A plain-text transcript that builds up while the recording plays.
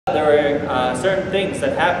there were certain things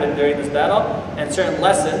that happened during this battle and certain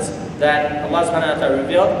lessons that Allah subhanahu wa ta'ala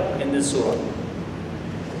revealed in this surah.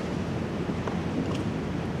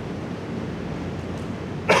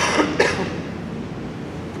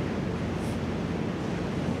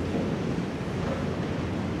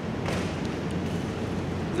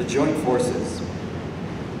 The Joint Forces.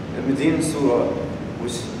 The Medina Surah,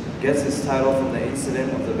 which gets its title from the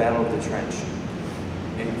incident of the Battle of the Trench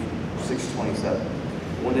in 627.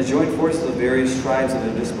 When the joint forces of various tribes of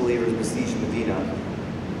the disbelievers besieged Medina,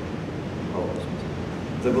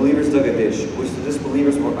 the believers dug a ditch, which the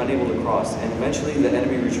disbelievers were unable to cross, and eventually the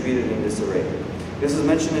enemy retreated in disarray. This is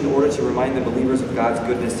mentioned in order to remind the believers of God's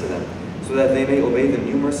goodness to them, so that they may obey the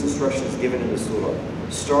numerous instructions given in the surah,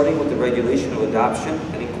 starting with the regulation of adoption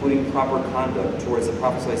and including proper conduct towards the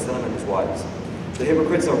Prophet ﷺ and his wives. The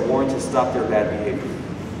hypocrites are warned to stop their bad behavior.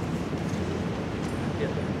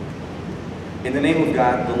 In the name of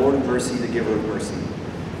God, the Lord of mercy, the giver of mercy.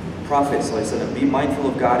 Prophet ﷺ, be mindful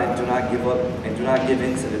of God and do not give up and do not give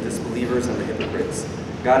in to the disbelievers and the hypocrites.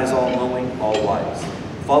 God is all-knowing, all-wise.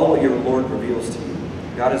 Follow what your Lord reveals to you.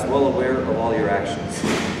 God is well aware of all your actions.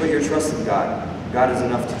 Put your trust in God. God is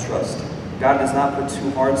enough to trust. God does not put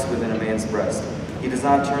two hearts within a man's breast. He does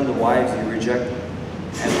not turn the wives you reject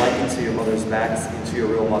and liken to your mother's backs into your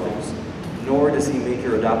real mothers. Nor does he make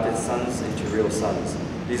your adopted sons into real sons.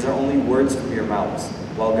 These are only words from your mouths,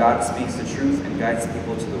 while God speaks the truth and guides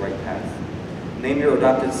people to the right path. Name your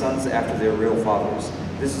adopted sons after their real fathers.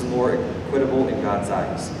 This is more equitable in God's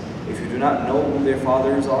eyes. If you do not know who their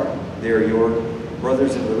fathers are, they are your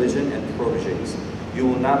brothers in religion and protégés. You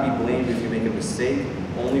will not be blamed if you make a mistake,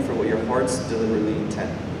 only for what your hearts deliberately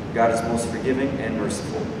intend. God is most forgiving and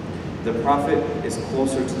merciful. The Prophet is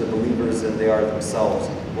closer to the believers than they are themselves,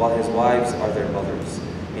 while his wives are their mothers.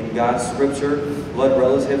 In God's scripture, blood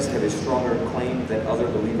relatives have a stronger claim than other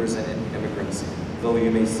believers and immigrants, though you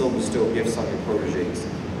may still bestow gifts on your protégés.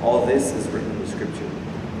 All this is written in the scripture.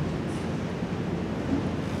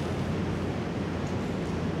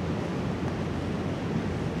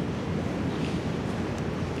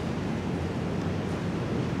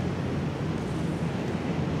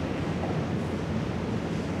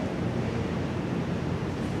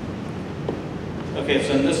 Okay,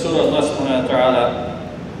 so in this surah, Allah subhanahu wa ta'ala,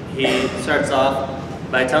 He starts off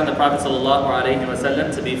by telling the Prophet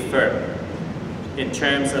ﷺ to be firm in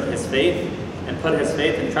terms of his faith and put his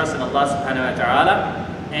faith and trust in Allah subhanahu wa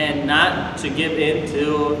ta'ala and not to give in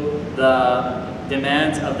to the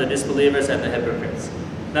demands of the disbelievers and the hypocrites.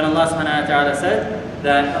 Then Allah subhanahu wa ta'ala said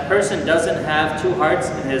that a person doesn't have two hearts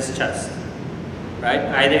in his chest. Right?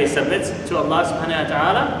 Either he submits to Allah subhanahu wa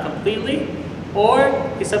ta'ala completely or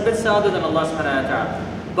he submits to other than Allah subhanahu wa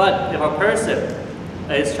ta'ala. But if a person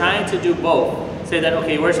is trying to do both, say that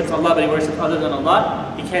okay, he worships Allah but he worships other than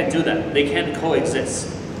Allah, he can't do that. They can't coexist.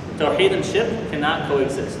 Tawheed and shirk cannot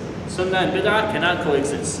coexist. Sunnah and bid'ah cannot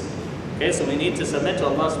coexist. Okay, so we need to submit to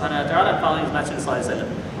Allah subhanahu wa ta'ala following His Messenger sallallahu alaihi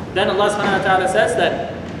wasallam. Then Allah subhanahu wa ta'ala says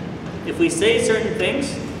that if we say certain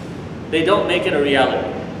things, they don't make it a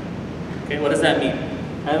reality. Okay, what does that mean?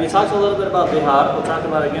 And we talked a little bit about bihar. We'll talk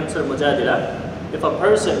about it again Surah Mujadilah. If a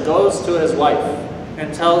person goes to his wife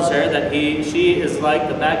and tells her that she is like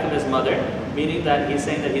the back of his mother, meaning that he's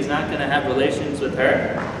saying that he's not going to have relations with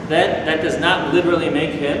her, then that does not literally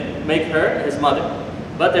make her his mother.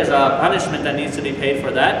 But there's a punishment that needs to be paid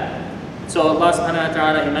for that. So Allah subhanahu wa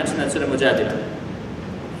ta'ala, He mentioned that Surah Mujadilah.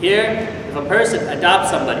 Here, if a person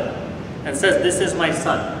adopts somebody and says, this is my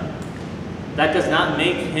son, that does not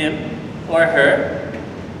make him or her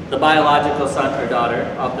the biological son or daughter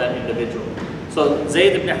of that individual. So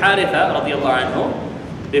Zayd ibn Haritha radiallahu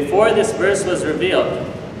anhu, before this verse was revealed,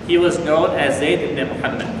 he was known as Zayd ibn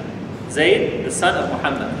Muhammad. Zayd, the son of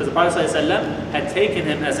Muhammad. Because the Prophet ﷺ had taken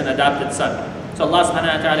him as an adopted son. So Allah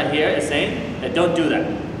subhanahu wa ta'ala here is saying that don't do that.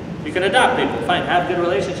 You can adopt people, fine, have a good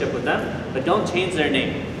relationship with them, but don't change their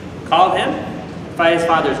name. Call him by his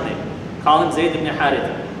father's name. Call him Zayd ibn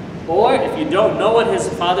Haritha. Or if you don't know what his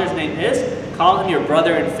father's name is, call him your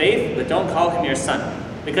brother in faith, but don't call him your son,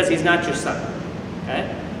 because he's not your son.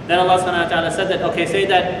 Okay? Then Allah subhanahu wa ta'ala said that, okay, say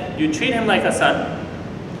that you treat him like a son,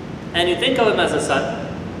 and you think of him as a son,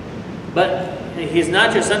 but he's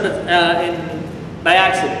not your son by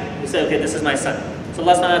accident. You say, okay, this is my son. So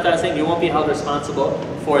Allah subhanahu wa ta'ala is saying you won't be held responsible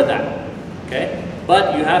for that. Okay?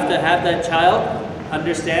 But you have to have that child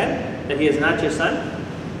understand that he is not your son,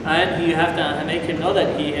 and you have to make him know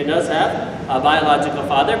that he does have a biological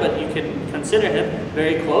father, but you can consider him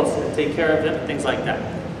very close and take care of him, things like that.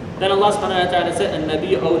 Then Allah subhanahu wa ta'ala said,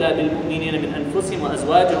 النَّبِيُّ أَوْلَى بِالْمُؤْمِنِينَ مِنْ أَنفُسِهِمْ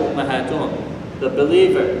وَأَزْوَاجُهُ أُمَّهَاتُهُم. The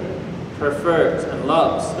believer prefers and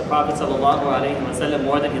loves the Prophet ﷺ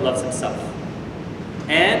more than he loves himself.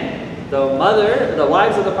 And the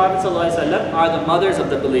wives of the Prophet ﷺ are the mothers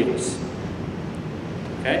of the believers.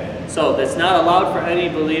 Okay? So it's not allowed for any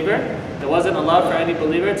believer, it wasn't allowed for any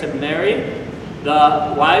believer to marry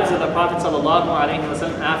the wives of the Prophet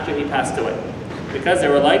ﷺ after he passed away, because they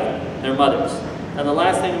were like their mothers. And the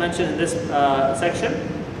last thing mentioned in this section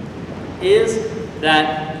is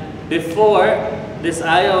that before this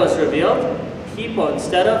ayah was revealed, people,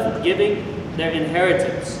 instead of giving their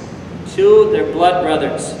inheritance to their blood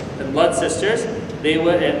brothers and blood sisters, they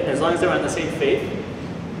would, as long as they were on the same faith,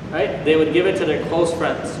 right, they would give it to their close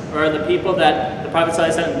friends, or the people that the Prophet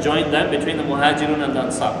ﷺ joined them between the Muhajirun and the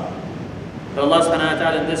Ansar. But Allah subhanahu wa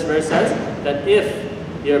ta'ala in this verse says that if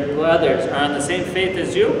your brothers are on the same faith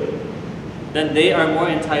as you, then they are more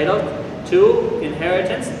entitled to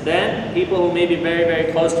inheritance than people who may be very,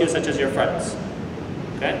 very close to you, such as your friends.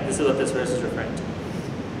 Okay? This is what this verse is referring to.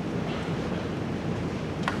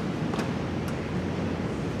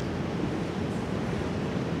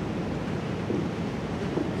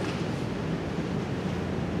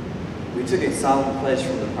 We took a solemn pledge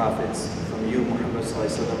from the prophets, from you, Muhammad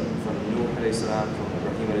ﷺ, from Nuh ﷺ, from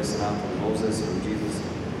Ibrahim ﷺ, from Moses, from Jesus,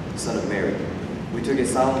 son of Mary. We took a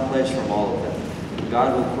solemn pledge from all of them.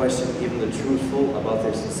 God will question even the truthful about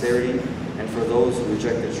their sincerity, and for those who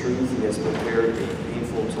reject the truth, He has prepared a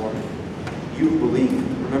painful torment. You who believe,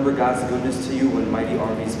 remember God's goodness to you when mighty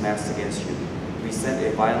armies massed against you. We sent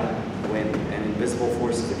a violent wind and invisible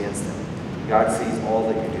forces against them. God sees all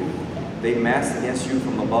that you do. They massed against you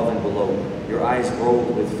from above and below. Your eyes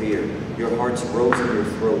rolled with fear. Your hearts rose in your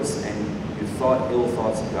throats, and you thought ill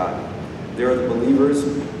thoughts of God. There the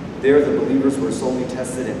believers were sorely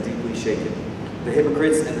tested and deeply shaken. The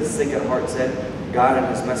hypocrites and the sick at heart said, God and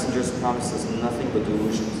His messengers promised us nothing but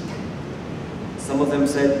delusions. Some of them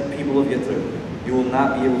said, people of Yathrib, you will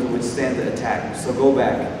not be able to withstand the attack, so go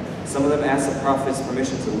back. Some of them asked the prophets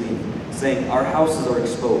permission to leave, saying, our houses are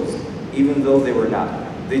exposed, even though they were not.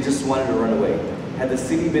 They just wanted to run away. Had the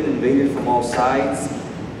city been invaded from all sides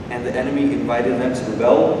and the enemy invited them to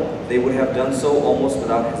rebel, they would have done so almost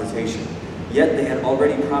without hesitation. Yet they had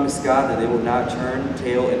already promised God that they would not turn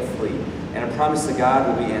tail and flee, and a promise to God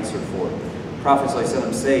will be answered for. Prophet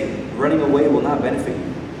ﷺ say, running away will not benefit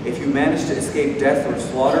you. If you manage to escape death or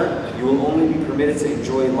slaughter, you will only be permitted to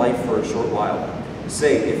enjoy life for a short while.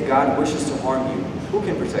 Say, if God wishes to harm you, who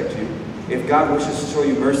can protect you? If God wishes to show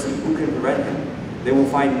you mercy, who can prevent Him? They will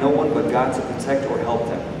find no one but God to protect or help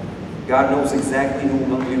them. God knows exactly who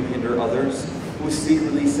among you hinder others, who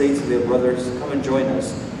secretly say to their brothers, come and join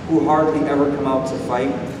us, who hardly ever come out to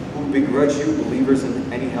fight, who begrudge you believers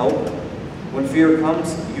in any help. When fear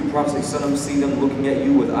comes, you Prophet ﷺ see them looking at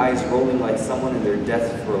you with eyes rolling like someone in their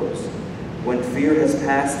death throes. When fear has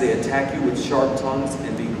passed, they attack you with sharp tongues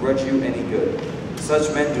and begrudge you any good.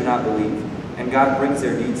 Such men do not believe, and God brings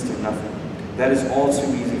their deeds to nothing. That is all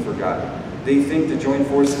too easy for God. They think the joint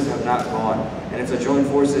forces have not gone, and if the joint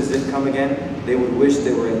forces did come again, they would wish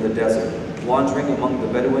they were in the desert, wandering among the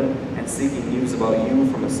Bedouin and seeking news about you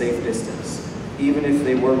from a safe distance. Even if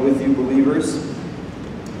they were with you believers,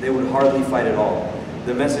 they would hardly fight at all.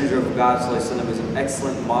 The Messenger of God ﷺ is an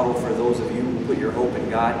excellent model for those of you who put your hope in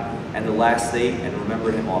God and the last day and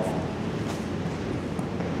remember Him often.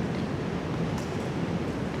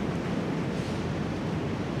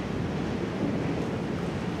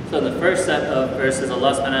 So the first set of verses,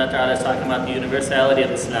 Allah subhanahu wa ta'ala is talking about the universality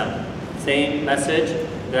of Islam. Same message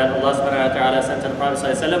that Allah subhanahu wa ta'ala sent to the Prophet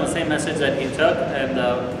ﷺ, the same message that he took, and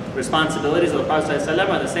the responsibilities of the Prophet ﷺ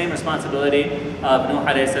are the same responsibility of Nuh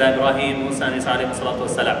alayhi salam, Ibrahim, Musa and Isa alayhi salatu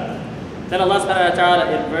wasalam. Then Allah subhanahu wa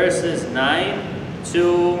ta'ala in verses 9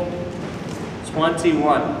 to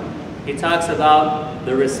 21, He talks about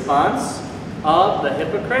the response of the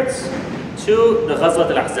hypocrites to the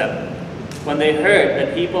Ghazwat al-ahzab. When they heard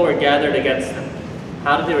that people were gathered against them,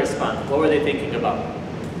 how did they respond? What were they thinking about?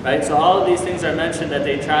 Right? So all of these things are mentioned that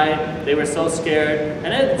they were so scared,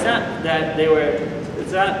 and it's not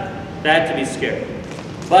bad to be scared,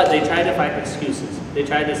 but they tried to find excuses. They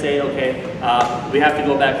tried to say, okay, we have to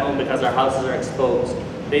go back home because our houses are exposed.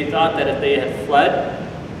 They thought that if they had fled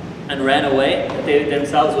and ran away, that they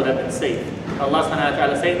themselves would have been safe. Allah subhanahu wa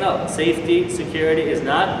ta'ala is saying, no, safety, security is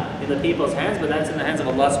not in the people's hands, but that's in the hands of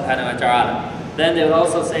Allah subhanahu wa ta'ala. Then they would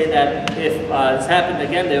also say that if this happened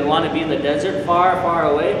again, they would want to be in the desert, far,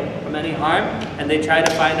 far away from any harm, and they try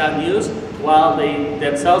to find out news while they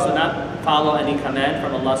themselves would not follow any command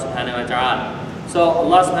from Allah subhanahu wa ta'ala. So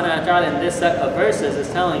Allah subhanahu wa ta'ala in this set of verses is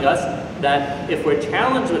telling us that if we're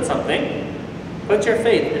challenged with something, put your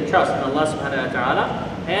faith and trust in Allah subhanahu wa ta'ala,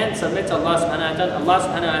 and submit to Allah subhanahu wa ta'ala. Allah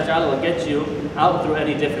subhanahu wa ta'ala will get you out through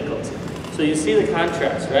any difficulty. So you see the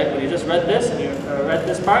contrast, right? When you just read this and you read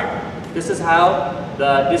this part, this is how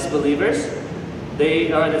the disbelievers, or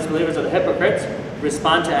the hypocrites,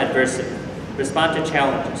 respond to adversity, respond to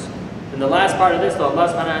challenges. In the last part of this, though, Allah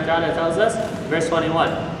subhanahu wa ta'ala tells us, verse 21,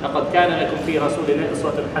 لَقَدْ كَانَ لَكُمْ فِي رَسُولِ اللَّهِ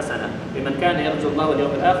أُسْوَةٌ حَسَنَةٌ لِمَنْ كَانَ يَرْجُو اللَّهَ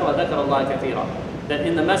وَالْيَوْمَ الْآخِرَ وَذَكَرَ اللَّهَ كَثِيرًا. That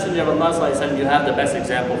in the Messenger of Allah sallallahu alaihi wasallam, you have the best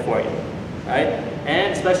example for you, right?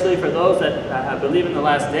 And especially for those that believe in the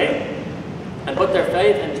last day and put their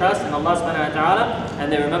faith and trust in Allah subhanahu wa ta'ala,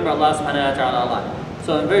 and they remember Allah subhanahu wa ta'ala a lot.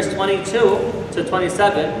 So in verse 22 to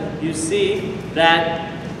 27, you see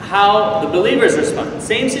that how the believers respond.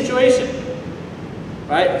 Same situation,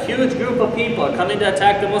 right? A huge group of people are coming to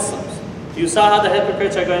attack the Muslims. You saw how the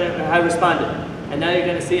hypocrites are going to have responded, and now you're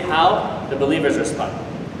going to see how the believers respond.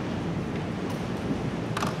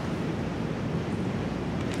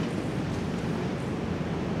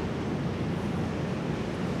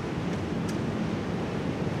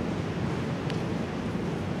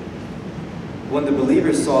 When the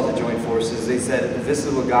believers saw the joint forces, they said, "This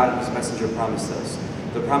is what God and His Messenger promised us.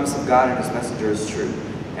 The promise of God and His Messenger is true,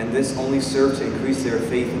 and this only served to increase their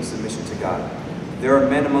faith and submission to God. There are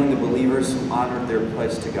men among the believers who honored their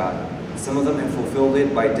pledge to God. Some of them have fulfilled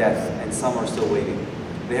it by death, and some are still waiting.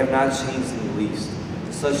 They have not changed in the least.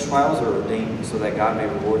 Such trials are ordained so that God may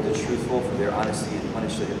reward the truthful for their honesty and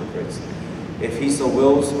punish the hypocrites. If He so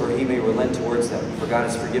wills, or He may relent towards them, for God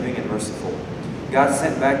is forgiving and merciful." God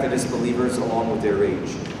sent back the disbelievers along with their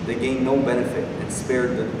rage. They gained no benefit and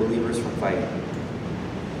spared the believers from fighting.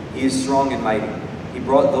 He is strong and mighty. He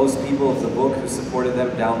brought those people of the book who supported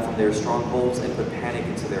them down from their strongholds and put panic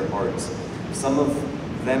into their hearts. Some of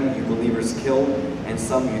them you believers killed, and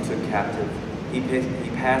some you took captive. He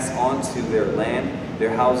passed on to their land,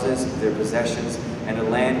 their houses, their possessions, and a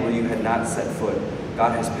land where you had not set foot.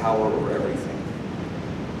 God has power over everything.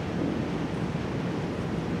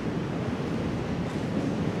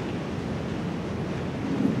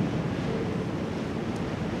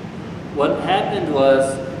 What happened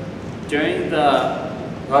was, during the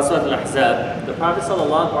al-ahzab, the Prophet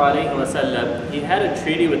ﷺ, he had a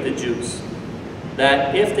treaty with the Jews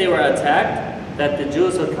that if they were attacked, that the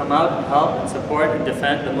Jews would come out and help and support and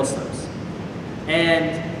defend the Muslims.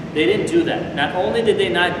 And they didn't do that. Not only did they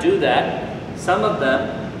not do that, some of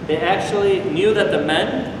them, they actually knew that the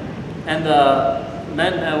men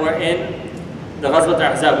were in the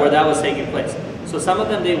al-ahzab, where that was taking place. So some of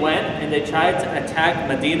them, they went and they tried to attack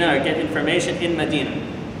Medina or get information in Medina.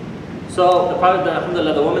 So the Prophet,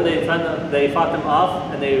 alhamdulillah, the woman, they fought them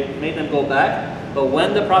off and they made them go back. But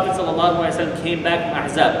when the Prophet ﷺ came back from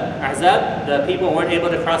Ahzab, the people weren't able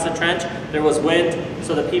to cross the trench. There was wind,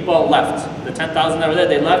 so the people left. The 10,000 that were there,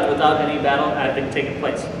 they left without any battle having taken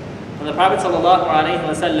place. When the Prophet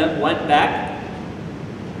ﷺ went back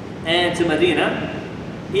and to Medina,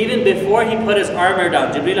 even before he put his armor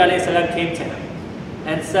down, Jibreel alayhi salam came to him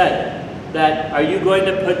and said that, "Are you going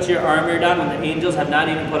to put your armor down when the angels have not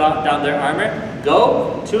even put down their armor?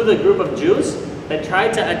 Go to the group of Jews that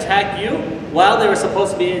tried to attack you while they were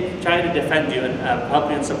supposed to be trying to defend you and help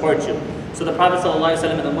you and support you." So the Prophet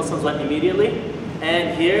ﷺ and the Muslims went immediately.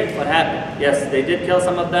 And here, what happened? Yes, they did kill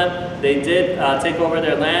some of them. They did take over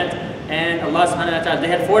their land. And Allah subhanahu wa ta'ala, they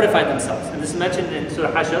had fortified themselves. And this is mentioned in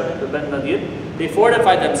Surah Hashr, the Ben Nadir. They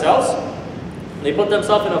fortified themselves. They put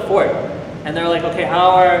themselves in a fort. And they're like, okay,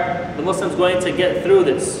 how are the Muslims going to get through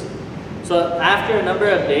this? So after a number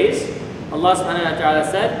of days, Allah subhanahu wa ta'ala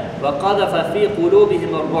said, وَقَذَفَ فِي قُلُوبِهِمُ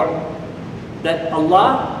الرُّعْبَ, that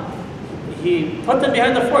Allah, He put them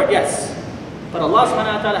behind the fort, yes. But Allah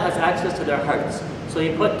subhanahu wa ta'ala has access to their hearts. So He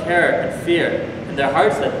put terror and fear in their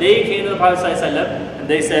hearts that they came to the Prophet ﷺ and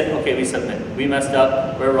they said, okay, we submit. We messed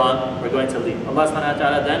up, we're wrong, we're going to leave. Allah subhanahu wa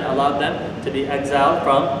ta'ala then allowed them to be exiled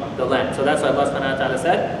from the land. So that's why Allah subhanahu wa ta'ala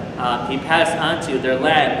said, He passed on to you their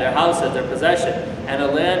land, their houses, their possession, and a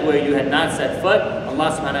land where you had not set foot.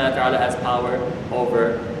 Allah subhanahu wa ta'ala has power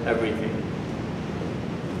over everything.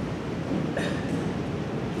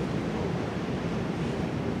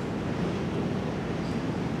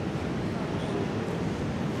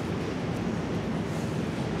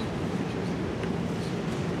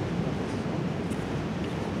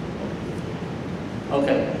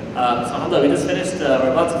 Okay, so alhamdulillah, we just finished,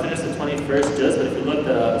 we're about to finish the 21st juz, but if you look,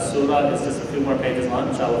 the surah is just a few more pages long.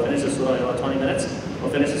 Inshallah, we'll finish the surah in about 20 minutes. We'll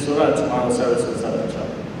finish the surah and tomorrow we'll start with surah 7, inshallah.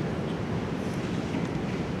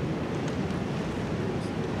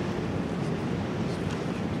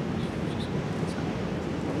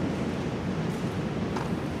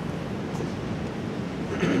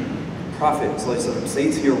 Prophet, say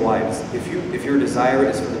to your wives, if your desire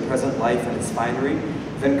is for the present life and its finery,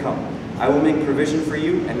 Then come, I will make provision for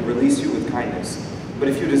you and release you with kindness. But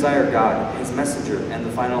if you desire God, His messenger, and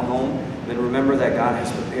the final home, then remember that God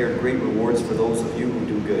has prepared great rewards for those of you who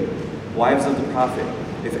do good. Wives of the Prophet,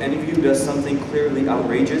 if any of you does something clearly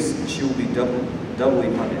outrageous, she will be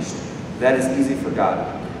doubly punished. That is easy for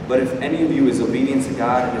God. But if any of you is obedient to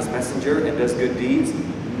God and His messenger and does good deeds,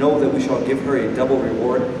 know that we shall give her a double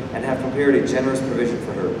reward and have prepared a generous provision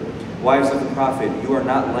for her. Wives of the Prophet, you are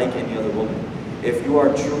not like any other woman. If you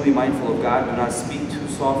are truly mindful of God, do not speak too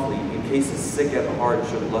softly in case the sick at heart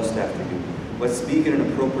should lust after you, but speak in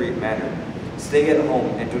an appropriate manner. Stay at home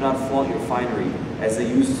and do not flaunt your finery as they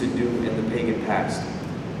used to do in the pagan past.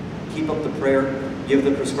 Keep up the prayer, give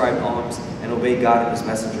the prescribed alms, and obey God and His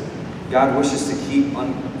messenger. God wishes to keep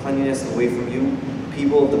uncleanness away from you,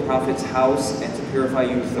 people of the Prophet's house, and to purify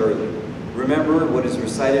you thoroughly. Remember what is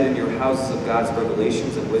recited in your houses of God's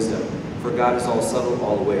revelations and wisdom, for God is all subtle,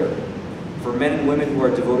 all aware. For men and women who are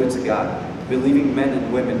devoted to God, believing men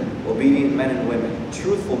and women, obedient men and women,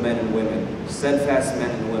 truthful men and women, steadfast men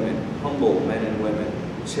and women, humble men and women,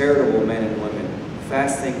 charitable men and women,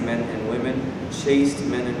 fasting men and women, chaste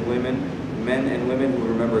men and women who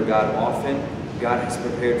remember God often, God has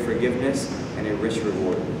prepared forgiveness and a rich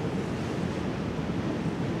reward.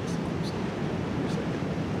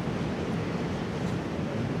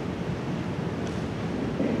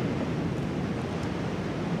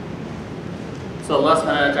 So Allah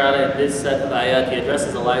subhanahu wa ta'ala in this set of ayat, He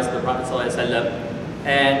addresses the lives of the Prophet ﷺ,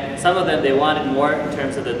 and some of them they wanted more in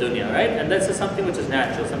terms of the dunya, right? And this is something which is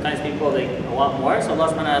natural. Sometimes people they want more, so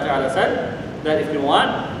Allah subhanahu wa ta'ala said that if you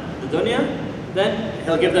want the dunya, then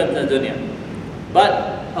He'll give them the dunya.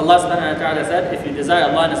 But Allah subhanahu wa ta'ala said, if you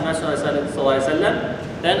desire Allah and His Messenger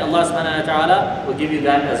ﷺ, then Allah subhanahu wa ta'ala will give you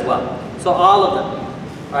that as well. So all of them,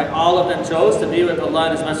 right? All of them chose to be with Allah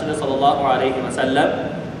and His Messenger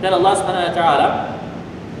ﷺ. Then Allah subhanahu wa ta'ala,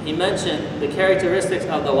 He mentioned the characteristics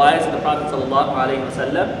of the wives of the Prophet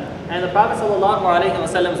ﷺ. And the Prophet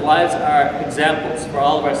ﷺ's wives are examples for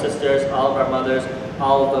all of our sisters, all of our mothers,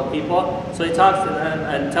 all of the people. So He talks to them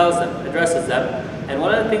and tells them, addresses them. And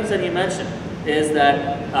one of the things that He mentioned is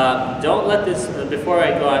that don't let this, before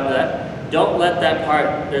I go on to that, don't let that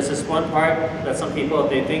part, there's this one part that some people,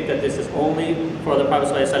 they think that this is only for the Prophet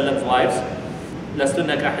ﷺ's wives. Why is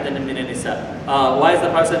the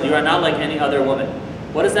Prophet said, you are not like any other woman?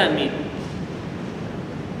 What does that mean?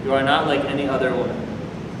 You are not like any other woman.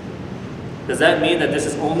 Does that mean that this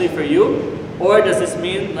is only for you? Or does this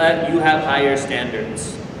mean that you have higher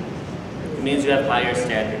standards? It means you have higher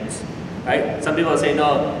standards. Right? Some people say,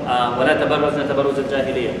 no,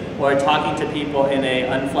 or talking to people in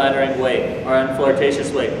an unflattering way or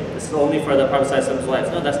unflirtatious way. This is only for the Prophet's wives.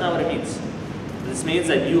 No, that's not what it means. This means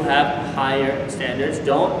that you have higher standards.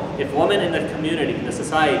 Don't, if women in the community, in the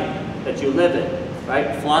society that you live in,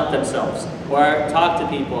 right, flaunt themselves or talk to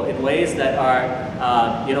people in ways that are,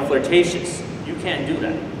 flirtatious, you can't do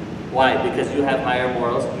that. Why? Because you have higher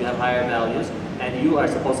morals, you have higher values, and you are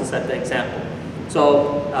supposed to set the example.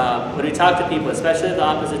 So when we talk to people, especially the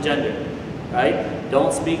opposite gender, right,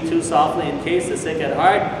 don't speak too softly in case the sick at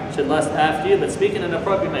heart should lust after you, but speak in an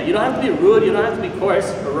appropriate manner. You don't have to be rude, you don't have to be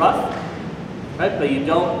coarse or rough. Right? But you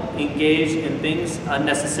don't engage in things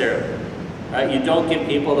unnecessarily. Right? You don't give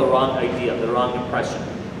people the wrong idea, the wrong impression.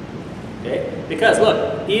 Okay? Because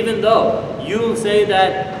look, even though you say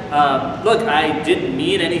that, look, I didn't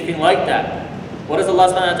mean anything like that. What does Allah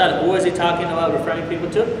subhanahu wa ta'ala, who is He talking about, referring people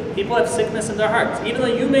to? People have sickness in their hearts. Even though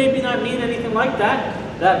you may not mean anything like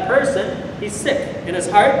that, that person, he's sick in his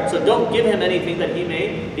heart, so don't give him anything that he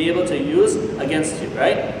may be able to use against you,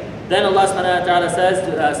 right? Then Allah subhanahu wa ta'ala says,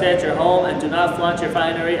 stay at your home and do not flaunt your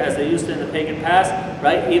finery as they used to in the pagan past,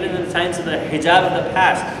 right? Even in the times of the hijab of the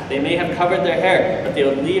past, they may have covered their hair, but they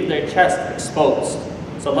would leave their chest exposed.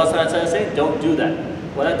 So Allah subhanahu wa ta'ala is saying, don't do that.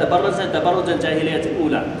 وَلَا تَبَرَّجْنَا تَبَرُّجَ الْجَاهِلِيَّةِ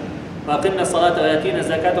الْأُولَى وَأَقِمْنَا الصَّلَاةَ وَآتِينَا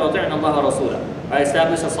الزَّكَاةَ وَأَطِعْنَا اللَّهَ وَرَسُولَهُ. Right?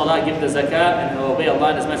 Establish the salah, give the zakah, and obey Allah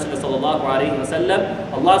and His Messenger sallallahu alayhi wa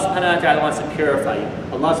sallam. Allah subhanahu wa ta'ala wants to purify you.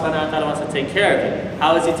 Allah subhanahu wa ta'ala wants to take care of you.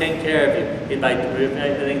 How is He taking care of you? By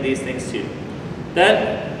revealing these things to you.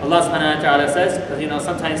 Then Allah subhanahu wa ta'ala says,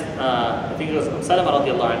 sometimes, I think it was Salama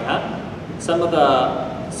radiallahu anha, some of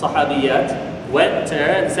the sahabiyat went to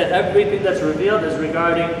her and said, everything that's revealed is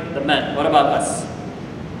regarding the men. What about us?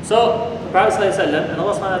 So, the Prophet ﷺ and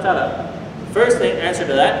Allah subhanahu wa ta'ala, first thing, answer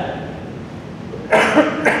to that,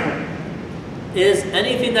 is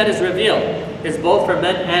anything that is revealed is both for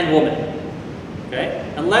men and women.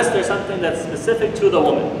 Okay? Unless there's something that's specific to the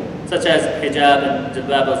woman, such as hijab and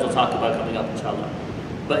jilbab, as we'll talk about coming up, inshallah.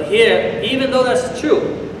 But here, even though that's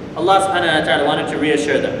true, Allah subhanahu wa ta'ala wanted to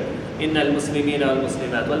reassure them. إن المسلمين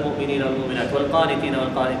والمسلمات والمؤمنين والمؤمنات والقانتين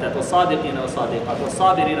والقانتات والصادقين والصادقات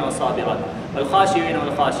والصابرين والصابرات والخاشعين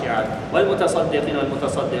والخاشعات والمتصدقين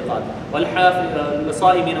والمتصدقات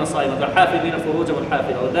والصائمين والصائمات والحافظين فروجهم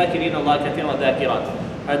والحافظات والذاكرين الله كثيرا والذاكرات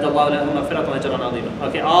أعد الله لهم مغفرة وأجرا عظيما.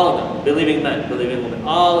 Okay, all of them, believing men, believing women,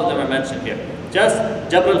 all of them are mentioned here. Just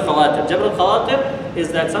Jabr al-Khawatir. Jabr al-Khawatir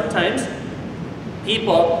is that sometimes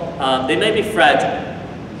people, they may be fragile,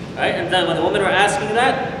 right? And then when the women were asking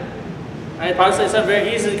that, right, Prophet ﷺ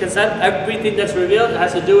very easily can say everything that's revealed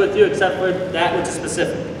has to do with you except for that which is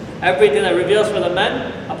specific. Everything that reveals for the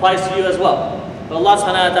men applies to you as well. But Allah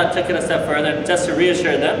subhanahu wa ta'ala took it a step further just to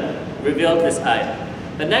reassure them, revealed this ayah.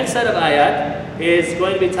 The next set of ayat is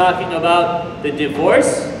going to be talking about the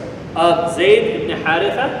divorce of Zayd ibn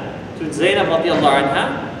Haritha to Zainab radiallahu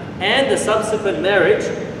anha and the subsequent marriage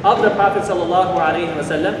of the Prophet sallallahu alaihi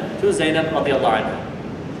wasallam to Zainab radiallahu anha.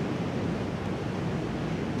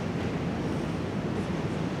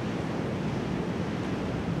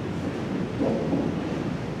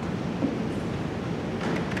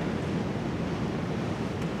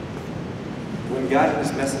 When God and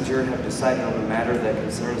His Messenger have decided on a matter that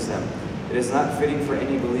concerns them, it is not fitting for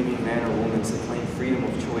any believing man or woman to claim freedom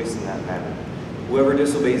of choice in that matter. Whoever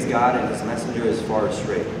disobeys God and His Messenger is far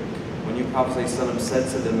astray. When you, Prophet ﷺ, said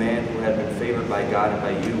to the man who had been favored by God and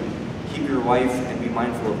by you, keep your wife and be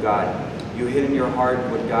mindful of God, you hid in your heart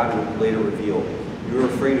what God would later reveal. You were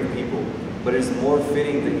afraid of people, but it is more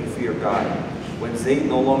fitting that you fear God. When Zayd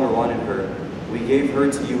no longer wanted her, we gave her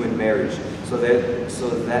to you in marriage, so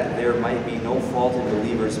that there might be no fault in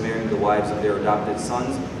believers marrying the wives of their adopted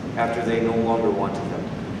sons after they no longer wanted them.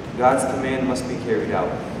 God's command must be carried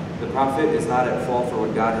out. The Prophet is not at fault for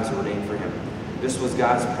what God has ordained for him. This was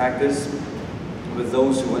God's practice with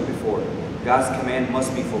those who went before. God's command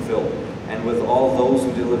must be fulfilled, and with all those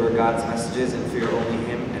who deliver God's messages and fear only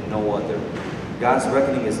Him and no other. God's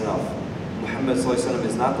reckoning is enough. Muhammad ﷺ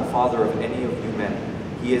is not the father of any of you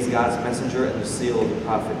men. He is God's messenger and the seal of the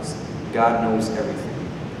prophets. God knows everything.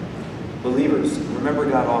 Believers, remember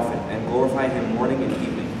God often and glorify Him morning and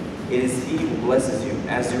evening. It is He who blesses you,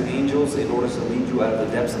 as do angels, in order to lead you out of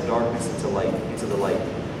the depths of darkness into the light.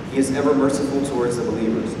 He is ever merciful towards the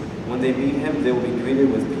believers. When they meet Him, they will be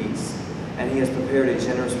greeted with peace, and He has prepared a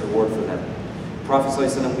generous reward for them. Prophet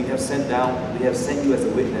ﷺ, we have sent you as a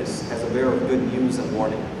witness, as a bearer of good news and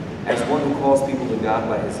warning, as one who calls people to God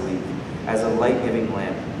by His leave, as a light-giving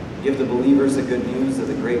lamp. Give the believers the good news that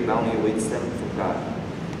the great bounty awaits them from God.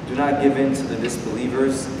 Do not give in to the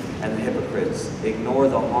disbelievers and the hypocrites. Ignore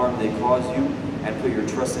the harm they cause you and put your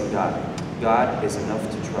trust in God. God is enough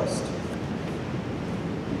to trust.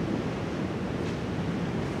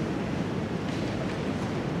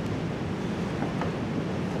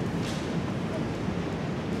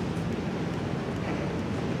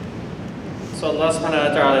 So Allah subhanahu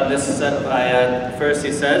wa ta'ala in this set of ayat, first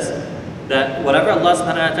He says that whatever Allah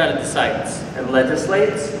subhanahu wa ta'ala decides and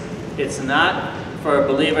legislates, it's not for a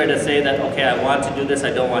believer to say that, okay, I want to do this,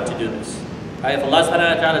 I don't want to do this. Right? If Allah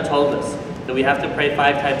subhanahu wa ta'ala told us that we have to pray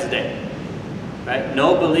 5 times a day, right?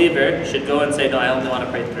 No believer should go and say, no, I only want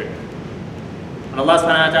to pray 3. When Allah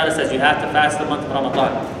subhanahu wa ta'ala says you have to fast the month of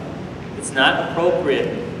Ramadan, it's not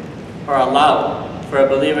appropriate or allowed for a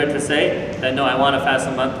believer to say that, no, I want to fast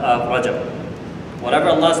the month of Rajab. Whatever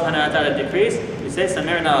Allah subhanahu wa ta'ala decrees, we say,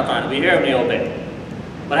 Sami'na wa ta'ana, we hear and we obey.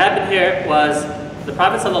 What happened here was the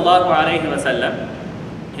Prophet sallallahu alaihi wasallam,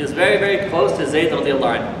 he was very, very close to Zayd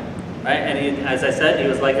radiallahu anhu, right? And he, as I said, he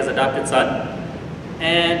was like his adopted son.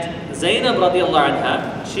 And Zainab radiallahu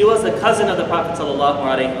anha, she was the cousin of the Prophet sallallahu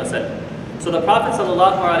alaihi wasallam. So the Prophet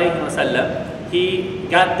sallallahu alaihi wasallam, he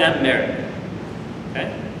got them married.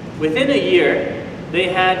 Okay? Within a year, they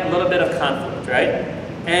had a little bit of conflict, right?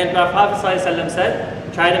 And the Prophet ﷺ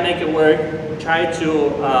said, try to make it work, try to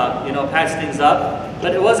patch things up,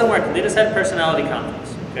 but it wasn't working. They just had personality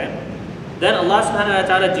conflicts. Okay? Then Allah subhanahu wa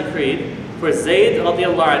ta'ala decreed for Zayd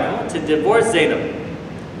radiallahu anhu to divorce Zainab.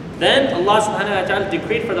 Then Allah subhanahu wa ta'ala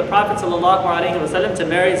decreed for the Prophet sallallahu alaihi wasallam to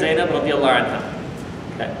marry Zainab radiallahu anha.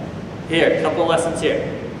 Okay? Here, a couple lessons here.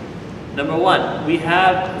 Number 1, we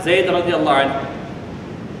have Zayd radiallahu anhu.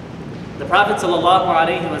 The Prophet sallallahu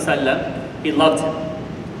alaihi wasallam, he loved him.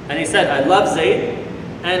 And he said, I love Zayd,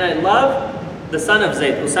 and I love the son of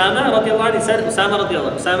Zayd. Usama radiallahu anhu, he said,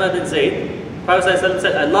 Usama bin Zayd. Prophet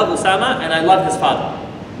said, I love Usama, and I love his father.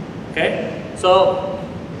 Okay? So,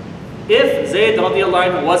 if Zayd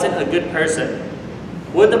radiallahu anhu wasn't a good person,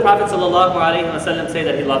 would the Prophet sallallahu alaihi wasallam say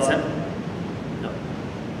that he loves him? No.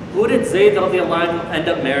 Who did Zayd radiallahu anhu end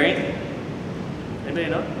up marrying? Anybody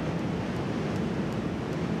know?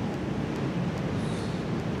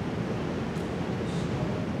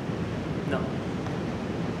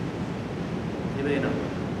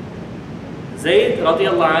 Zayd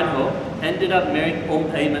radiallahu anhu ended up marrying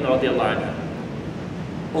Ayman radiallahu anha.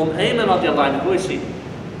 Ayman radiallahu anha, who is she?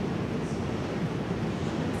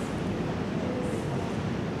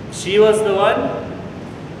 She was the one,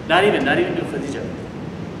 not even Khadija.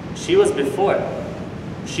 She was before.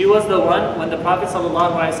 She was the one when the Prophet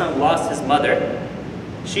ﷺ lost his mother.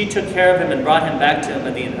 She took care of him and brought him back to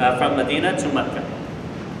Medina, from Medina to Mecca.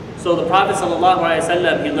 So the Prophet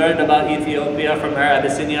ﷺ, he learned about Ethiopia from her,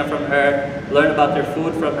 Abyssinia from her, learned about their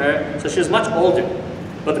food from her. So she was much older.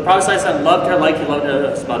 But the Prophet ﷺ loved her like he loved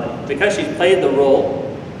his mother, because she played the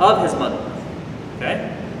role of his mother.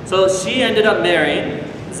 Okay? So she ended up marrying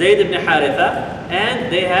Zayd ibn Haritha,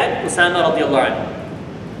 and they had Usama radiallahu anhu.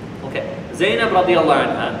 Okay. Zainab radiallahu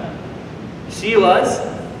anha, she was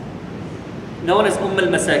known as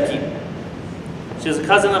al-Masakin. She was a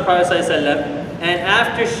cousin of the Prophet ﷺ. And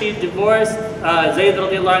after she divorced, Zayd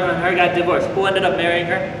radiallahu anhu and her got divorced. Who ended up marrying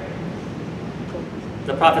her?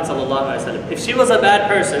 The Prophet ﷺ. If she was a bad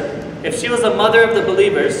person, if she was the mother of the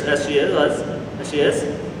believers, as she is,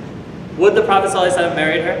 would the Prophet ﷺ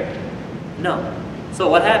marry her? No. So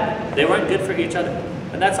what happened? They weren't good for each other.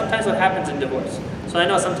 And that's sometimes what happens in divorce. So I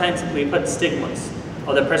know sometimes we put stigmas.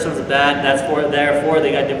 Oh, the person was bad, therefore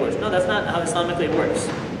they got divorced. No, that's not how Islamically it works.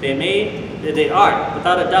 They are.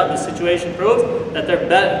 Without a doubt, this situation proves that they're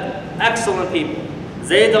excellent people.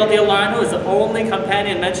 Zayd radiallahu anhu is the only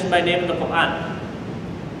companion mentioned by name in the Quran.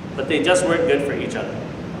 But they just weren't good for each other.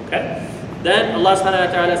 Okay? Then Allah subhanahu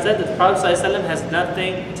wa ta'ala said that the Prophet ﷺ has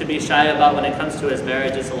nothing to be shy about when it comes to his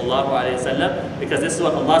marriages, because this is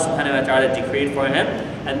what Allah subhanahu wa ta'ala decreed for him.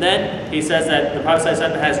 And then he says that the Prophet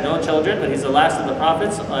ﷺ has no children, but he's the last of the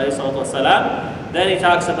Prophets. Then he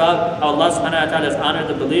talks about how Allah subhanahu wa ta'ala has honored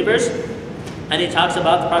the believers. And he talks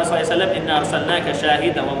about the Prophet ﷺ, إِنَّا أَرْسَلْنَاكَ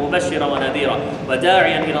شَاهِدًا وَمُبَشِّرًا وَنَذِيرًا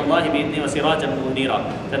وَدَاعِيًا إِلَى اللَّهِ بِإِذْنِهِ وَسِرَاجًا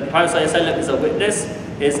مُنِيرًا. That the Prophet ﷺ is a witness,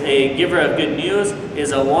 is a giver of good news,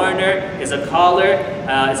 is a warner, is a caller,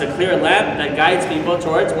 is a clear lamp that guides people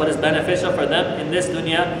towards what is beneficial for them in this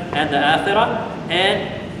dunya and the akhirah.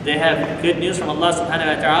 And they have good news from Allah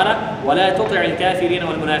subhanahu wa ta'ala. وَلَا تُطِعِ الْكَافِرِينَ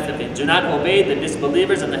وَالْمُنَافِقِينَ. Do not obey the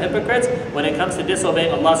disbelievers and the hypocrites when it comes to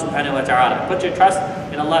disobeying Allah subhanahu wa ta'ala. Put your trust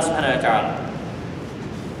in Allah subhanahu wa ta'ala.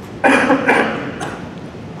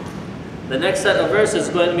 The next set of verses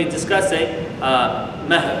is going to be discussing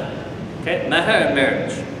mahr. Okay, mahr and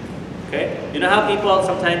marriage. Okay, you know how people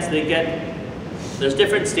sometimes there's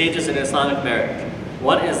different stages in Islamic marriage.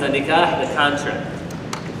 One is the nikah, the contract,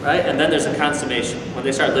 right? And then there's a consummation when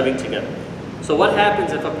they start living together. So what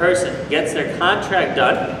happens if a person gets their contract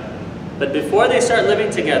done, but before they start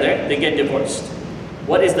living together, they get divorced?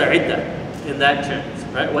 What is the iddah in that terms,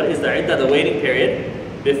 right? What is the iddah, the waiting period,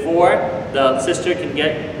 before the sister can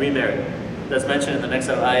get remarried? That's mentioned in the next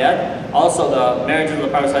set of ayat. Also, the marriages of the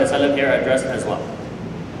Prophet ﷺ here are addressed as well.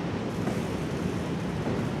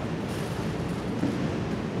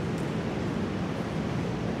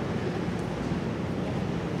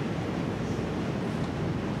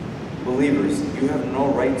 Believers, you have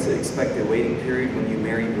no right to expect a waiting period when you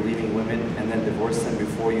marry believing women and then divorce them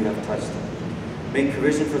before you have touched them. Make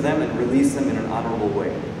provision for them and release them in an honorable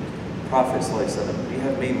way. Prophet ﷺ, we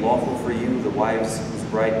have made lawful for you the wives whose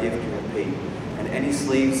bride gift you have paid, and any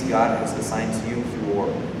slaves God has assigned to you through war,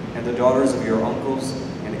 and the daughters of your uncles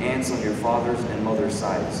and aunts on your father's and mother's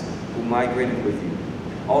sides, who migrated with you.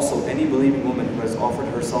 Also, any believing woman who has offered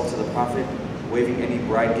herself to the Prophet, waiving any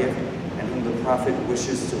bride gift, and whom the Prophet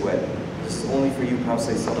wishes to wed. This is only for you,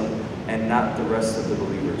 Prophet ﷺ, and not the rest of the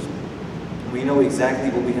believers. We know exactly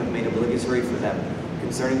what we have made obligatory for them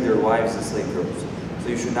concerning their wives and slave girls, so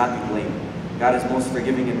you should not be blamed. God is most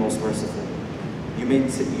forgiving and most merciful. You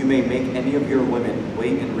may make any of your women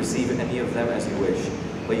wait and receive any of them as you wish,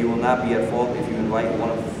 but you will not be at fault if you invite one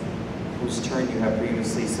of whose turn you have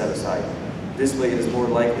previously set aside. This way it is more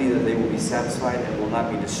likely that they will be satisfied and will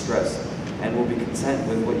not be distressed, and will be content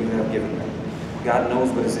with what you have given them. God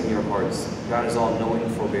knows what is in your hearts. God is all-knowing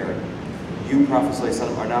and forbearing. You, Prophet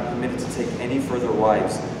ﷺ, are not permitted to take any further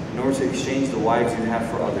wives, nor to exchange the wives you have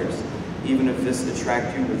for others, even if these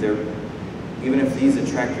attract you with their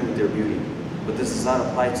beauty. But this does not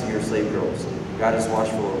apply to your slave girls. God is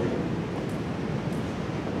watchful over you.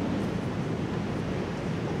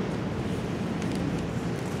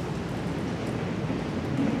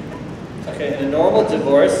 Okay, in a normal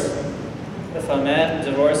divorce, if a man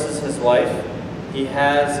divorces his wife, he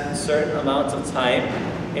has certain amounts of time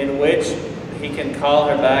in which he can call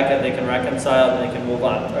her back and they can reconcile and they can move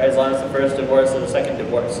on, right? As long as the first divorce or the second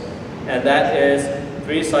divorce. And that is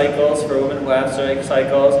 3 cycles for women who have 6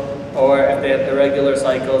 cycles, or if they have irregular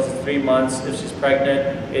cycles, 3 months. If she's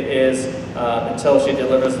pregnant, it is until she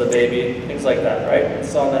delivers the baby, things like that, right?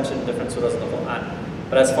 It's all mentioned in different surahs in the Quran.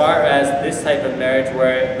 But as far as this type of marriage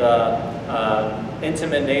where the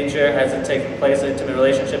intimate nature hasn't taken place, the intimate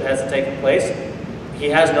relationship hasn't taken place, he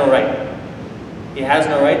has no right. He has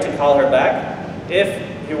no right to call her back.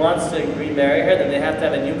 If he wants to remarry her, then they have to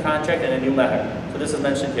have a new contract and a new mahar. So this is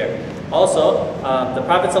mentioned here. Also, the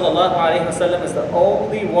Prophet ﷺ is the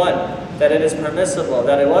only one that it is permissible,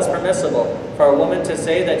 that it was permissible for a woman to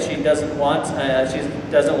say that she doesn't want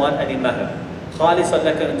any mahar. That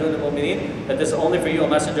this is only for you, a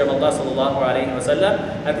messenger of Allah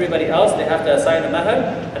ﷺ. Everybody else, they have to assign a mahar,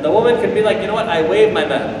 and the woman can be like, you know what, I waive my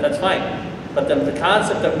mahar, that's fine. But the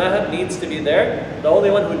concept of mahar needs to be there. The only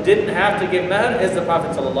one who didn't have to give mahar is the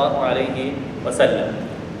Prophet ﷺ.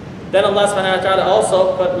 Then Allah subhanahu wa ta'ala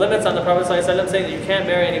also put limits on the Prophet ﷺ, saying that you can't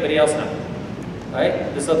marry anybody else now.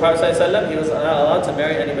 Right? This is the Prophet ﷺ, he was not allowed to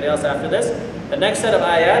marry anybody else after this. The next set of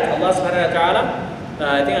ayat, Allah subhanahu wa ta'ala,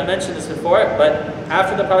 I think I mentioned this before, but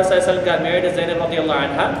after the Prophet ﷺ got married to Zainab radiallahu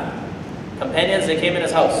anha, companions, they came in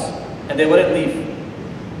his house and they wouldn't leave.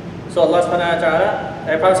 So Allah subhanahu wa ta'ala,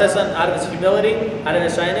 the Prophet ﷺ, out of his humility, out of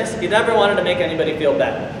his shyness, he never wanted to make anybody feel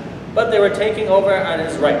bad. But they were taking over on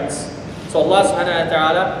his rights. So Allah subhanahu wa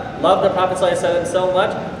ta'ala loved the Prophet ﷺ so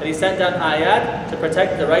much that he sent down ayat to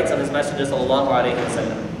protect the rights of his messenger sallallahu alayhi wa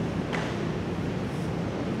sallam.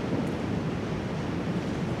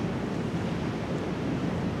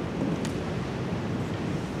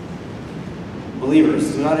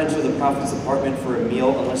 Believers, do not enter the Prophet's apartment for a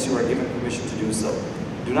meal unless you are given permission to do so.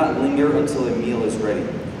 Do not linger until a meal is ready.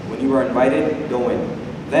 When you are invited, go in.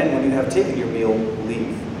 Then, when you have taken your meal,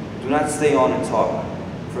 leave. Do not stay on and talk,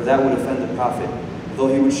 for that would offend the Prophet, though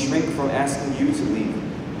he would shrink from asking you to leave.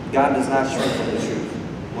 God does not shrink from the truth.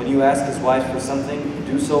 When you ask his wife for something,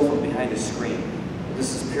 do so from behind a screen.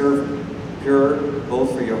 This is pure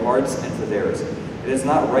both for your hearts and for theirs. It is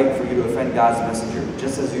not right for you to offend God's messenger,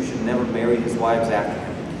 just as you should never marry his wives after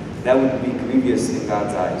him. That would be grievous in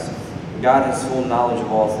God's eyes. God has full knowledge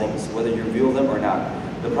of all things, whether you reveal them or not.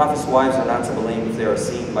 The Prophet's wives are not to blame if they are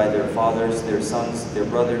seen by their fathers, their sons, their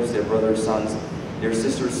brothers' sons, their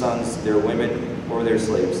sisters' sons, their women, or their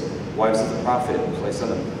slaves. Wives of the Prophet,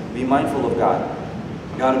 be mindful of God.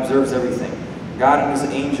 God observes everything. God and his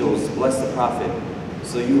angels bless the Prophet.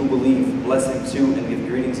 So you who believe, bless him too and give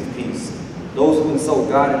greetings of peace. Those who insult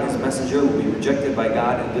God and his messenger will be rejected by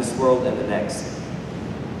God in this world and the next.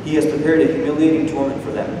 He has prepared a humiliating torment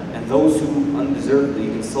for them, and those who undeservedly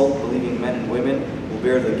insult believing men and women will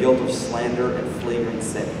bear the guilt of slander and flagrant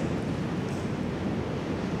sin.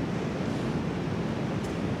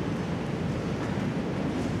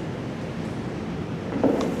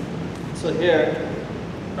 So here,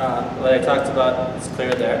 what I talked about is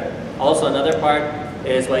clear there. Also another part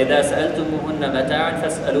is وَإِذَا سَأَلْتُمُهُنَّ مَتَاعًا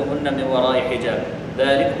فَاسْأَلُوهُنَّ مِنْ وَرَاءِ حِجَابٍ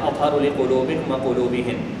ذَلِكُمْ أَطْهَرُ لِقُلُوبِكُمْ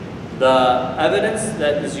وَقُلُوبِهِنْ. The evidence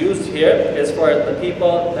that is used here is for the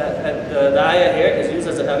people, the ayah here is used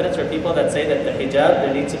as an evidence for people that say that the hijab,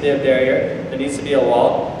 there needs to be a barrier, there needs to be a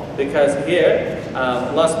wall. Because here,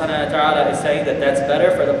 Allah subhanahu wa ta'ala is saying that that's better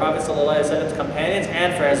for the Prophet ﷺ's companions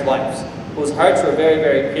and for his wives, whose hearts were very,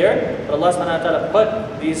 very pure. But Allah subhanahu wa ta'ala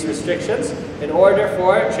put these restrictions in order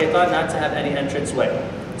for shaitan not to have any entrance way.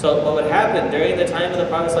 So what would happen during the time of the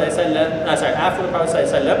Prophet ﷺ, after the Prophet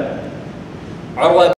ﷺ,